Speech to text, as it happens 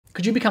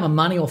Could you become a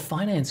money or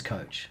finance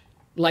coach?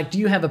 Like, do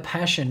you have a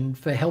passion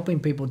for helping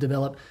people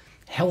develop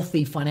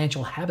healthy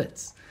financial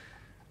habits?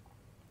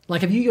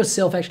 Like, have you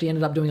yourself actually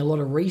ended up doing a lot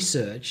of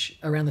research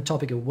around the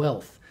topic of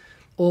wealth?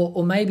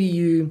 Or maybe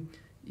you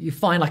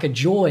find like a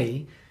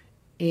joy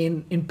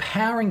in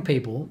empowering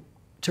people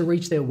to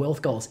reach their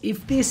wealth goals.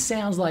 If this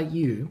sounds like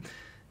you,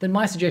 then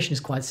my suggestion is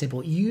quite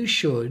simple. You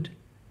should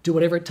do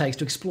whatever it takes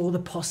to explore the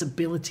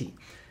possibility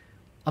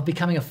of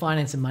becoming a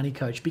finance and money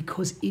coach,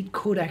 because it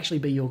could actually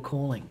be your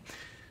calling.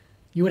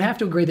 You would have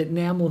to agree that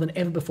now more than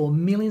ever before,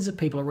 millions of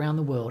people around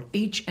the world,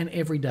 each and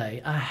every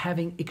day, are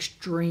having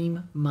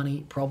extreme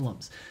money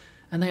problems.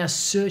 And they are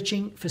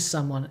searching for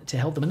someone to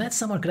help them. And that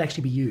someone could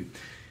actually be you.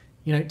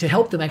 You know, to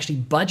help them actually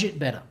budget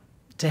better,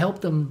 to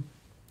help them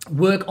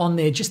work on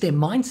their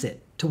mindset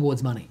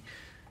towards money,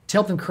 to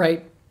help them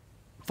create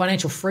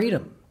financial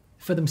freedom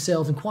for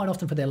themselves and quite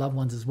often for their loved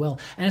ones as well.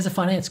 And as a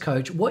finance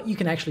coach, what you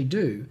can actually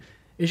do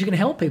is you can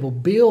help people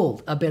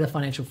build a better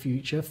financial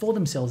future for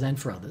themselves and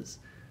for others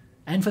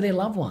and for their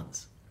loved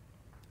ones.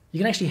 You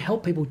can actually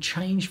help people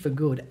change for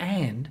good,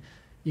 and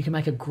you can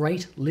make a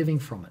great living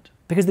from it.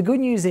 Because the good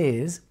news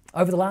is,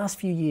 over the last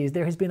few years,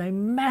 there has been a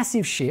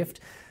massive shift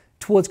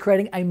towards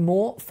creating a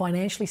more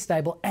financially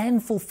stable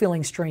and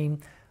fulfilling stream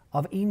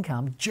of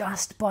income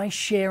just by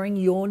sharing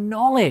your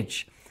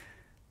knowledge.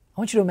 I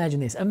want you to imagine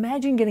this.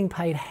 Imagine getting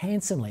paid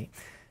handsomely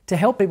to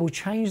help people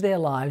change their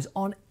lives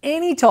on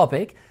any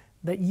topic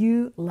that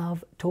you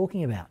love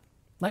talking about.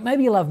 Like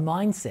maybe you love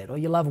mindset, or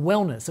you love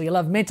wellness, or you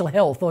love mental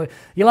health, or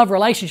you love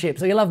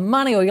relationships, or you love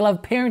money, or you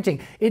love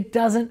parenting. It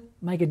doesn't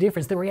make a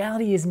difference. The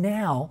reality is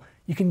now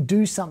you can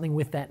do something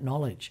with that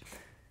knowledge.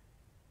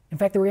 In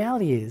fact, the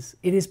reality is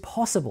it is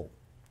possible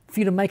for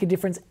you to make a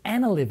difference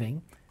and a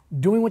living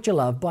doing what you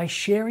love by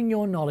sharing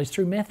your knowledge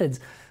through methods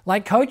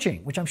like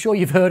coaching, which I'm sure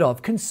you've heard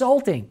of,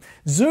 consulting,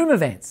 Zoom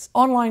events,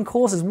 online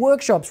courses,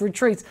 workshops,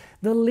 retreats.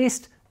 The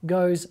list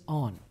goes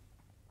on.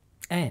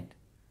 And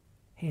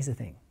here's the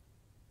thing.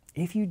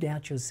 If you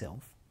doubt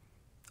yourself,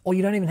 or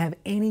you don't even have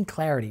any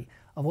clarity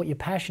of what your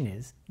passion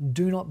is,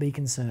 do not be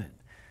concerned.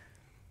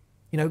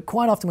 You know,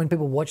 quite often when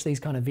people watch these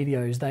kind of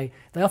videos, they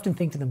often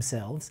think to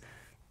themselves,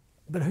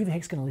 but who the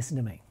heck's going to listen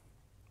to me?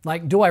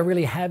 Like, do I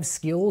really have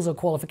skills or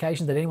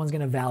qualifications that anyone's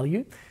going to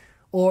value?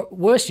 Or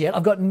worse yet,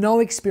 I've got no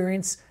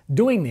experience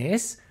doing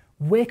this.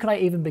 Where could I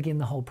even begin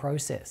the whole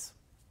process?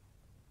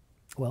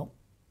 Well,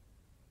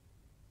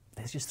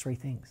 there's just three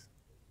things.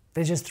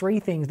 There's just three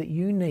things that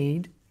you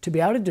need to be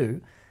able to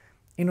do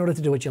in order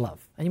to do what you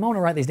love. And you might want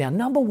to write these down.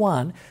 Number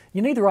one,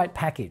 you need the right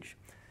package.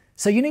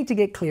 So you need to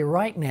get clear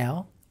right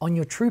now on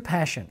your true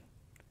passion,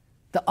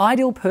 the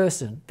ideal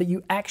person that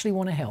you actually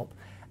want to help,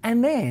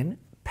 and then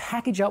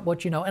package up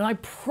what you know. And I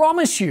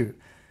promise you,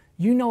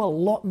 you know a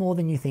lot more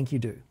than you think you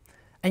do.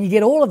 And you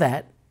get all of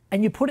that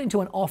and you put it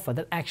into an offer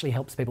that actually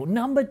helps people.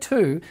 Number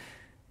two,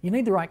 you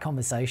need the right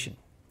conversation.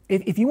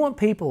 If you want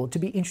people to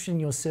be interested in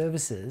your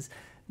services,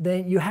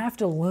 then you have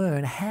to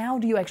learn how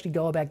do you actually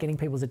go about getting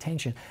people's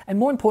attention? And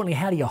more importantly,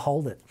 how do you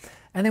hold it?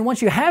 And then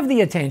once you have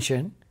the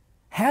attention,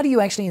 how do you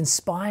actually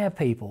inspire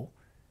people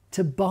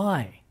to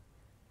buy?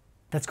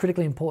 That's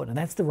critically important, and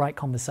that's the right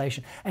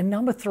conversation. And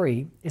number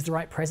three is the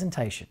right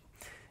presentation.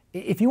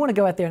 If you want to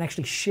go out there and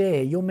actually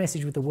share your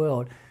message with the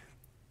world,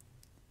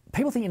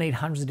 people think you need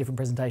hundreds of different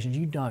presentations.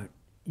 You don't.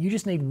 You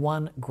just need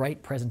one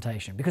great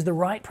presentation, because the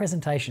right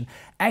presentation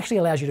actually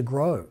allows you to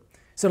grow.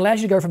 So it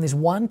allows you to go from this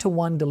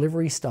one-to-one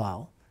delivery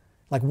style,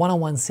 like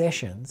one-on-one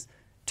sessions,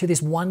 to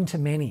this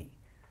one-to-many.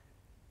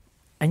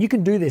 And you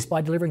can do this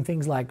by delivering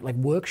things like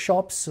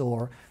workshops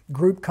or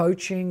group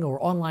coaching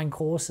or online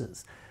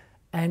courses.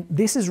 And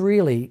this is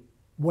really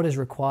what is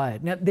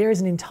required. Now, there is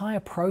an entire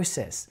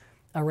process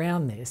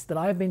around this that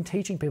I've been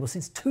teaching people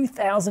since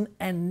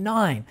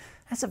 2009.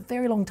 That's a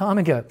very long time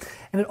ago.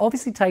 And it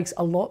obviously takes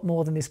a lot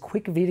more than this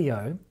quick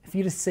video for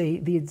you to see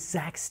the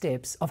exact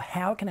steps of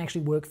how it can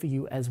actually work for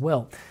you as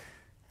well.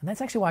 And that's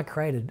actually why I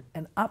created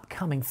an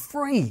upcoming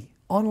free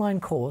online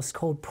course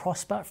called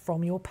Prosper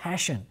from Your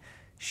Passion,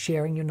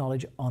 Sharing Your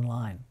Knowledge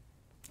Online.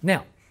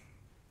 Now,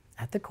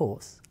 at the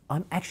course,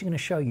 I'm actually going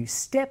to show you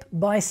step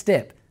by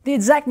step the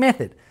exact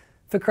method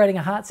for creating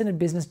a heart-centered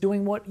business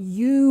doing what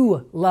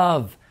you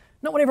love.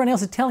 Not what everyone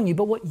else is telling you,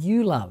 but what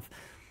you love.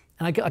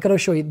 And I got to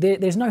assure you,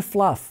 there's no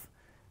fluff.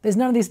 There's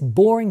none of this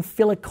boring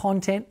filler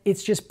content.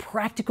 It's just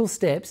practical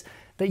steps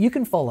that you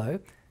can follow,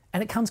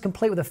 and it comes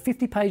complete with a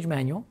 50-page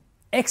manual,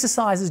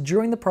 exercises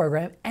during the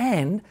program,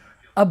 and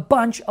a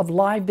bunch of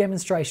live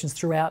demonstrations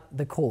throughout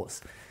the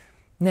course.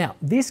 Now,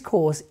 this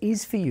course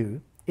is for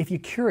you if you're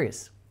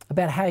curious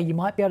about how you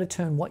might be able to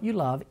turn what you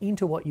love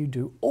into what you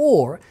do,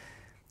 or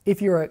if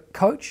you're a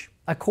coach,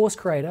 a course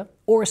creator,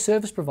 or a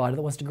service provider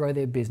that wants to grow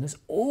their business,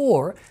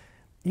 or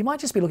you might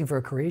just be looking for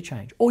a career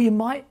change, or you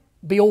might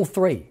be all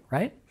three,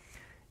 right?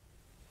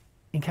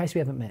 In case we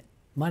haven't met,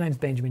 my name's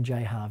Benjamin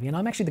J. Harvey, and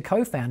I'm actually the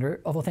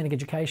co-founder of Authentic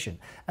Education,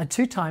 a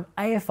 2-time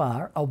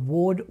AFR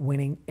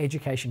award-winning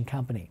education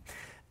company.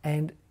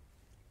 And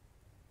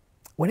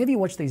whenever you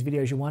watch these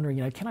videos, you're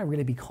wondering, can I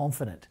really be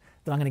confident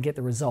that I'm going to get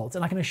the results?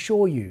 And I can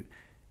assure you,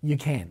 you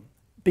can.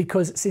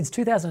 because since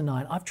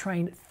 2009, I've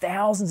trained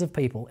thousands of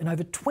people in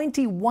over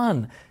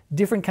 21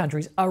 different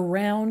countries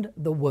around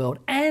the world.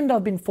 And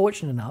I've been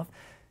fortunate enough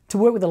to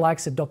work with the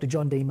likes of Dr.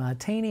 John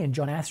Demartini and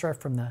John Assaraf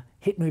from the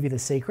hit movie The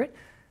Secret.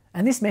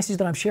 And this message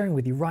that I'm sharing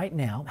with you right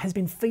now has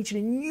been featured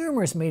in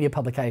numerous media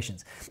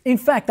publications. In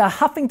fact, the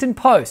Huffington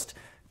Post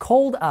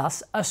called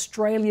us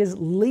Australia's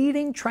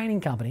leading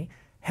training company,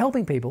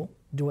 helping people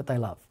do what they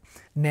love.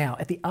 Now,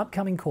 at the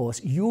upcoming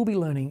course, you'll be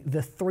learning the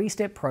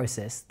 3-step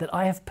process that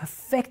I have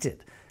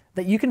perfected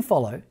that you can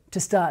follow to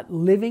start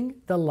living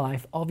the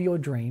life of your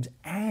dreams.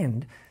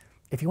 And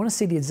if you want to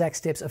see the exact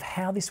steps of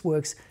how this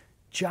works,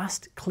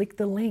 just click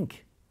the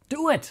link.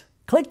 Do it.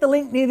 Click the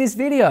link near this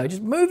video.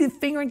 Just move your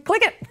finger and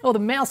click it, or the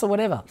mouse or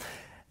whatever.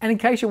 And in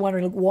case you're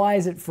wondering, look, why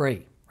is it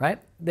free, right?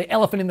 The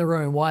elephant in the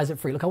room, why is it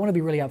free? Look, I want to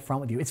be really upfront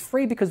with you. It's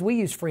free because we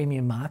use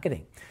freemium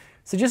marketing.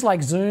 So just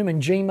like Zoom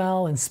and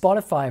Gmail and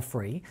Spotify are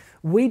free,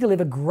 we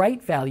deliver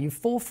great value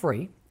for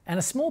free, and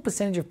a small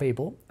percentage of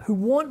people who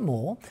want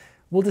more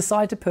will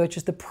decide to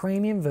purchase the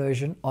premium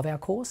version of our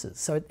courses.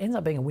 So it ends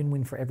up being a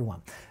win-win for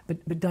everyone.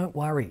 But don't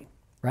worry,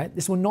 right?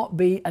 This will not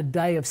be a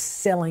day of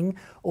selling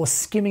or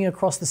skimming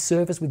across the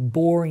surface with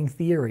boring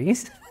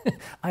theories.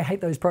 I hate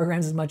those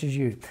programs as much as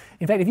you.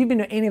 In fact, if you've been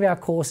to any of our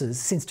courses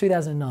since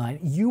 2009,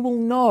 you will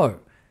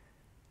know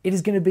it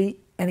is going to be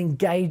an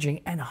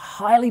engaging and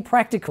highly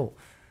practical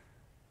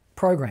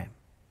program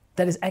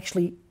that is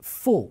actually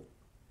full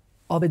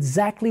of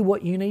exactly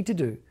what you need to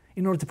do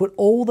in order to put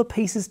all the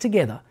pieces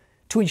together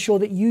to ensure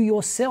that you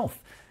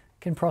yourself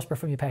can prosper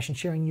from your passion,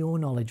 sharing your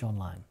knowledge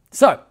online.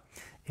 So,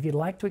 if you'd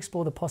like to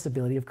explore the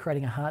possibility of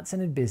creating a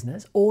heart-centered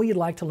business, or you'd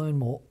like to learn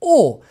more,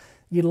 or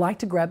you'd like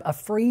to grab a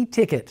free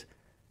ticket,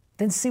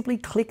 then simply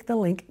click the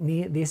link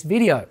near this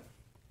video.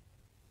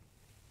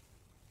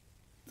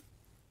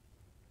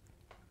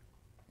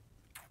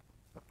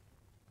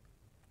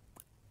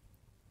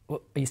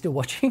 Well, are you still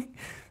watching?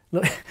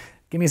 Look,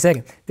 give me a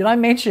second. Did I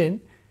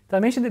mention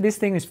that this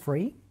thing is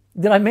free?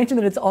 Did I mention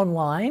that it's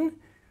online?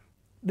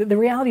 The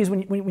reality is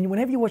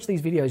whenever you watch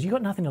these videos, you've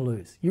got nothing to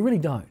lose. You really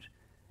don't.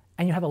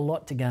 And you have a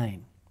lot to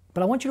gain.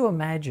 But I want you to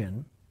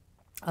imagine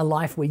a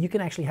life where you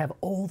can actually have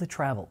all the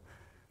travel,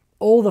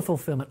 all the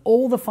fulfillment,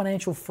 all the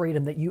financial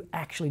freedom that you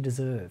actually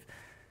deserve.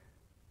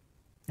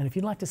 And if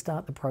you'd like to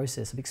start the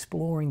process of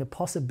exploring the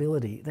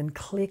possibility, then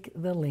click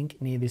the link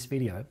near this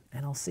video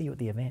and I'll see you at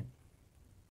the event.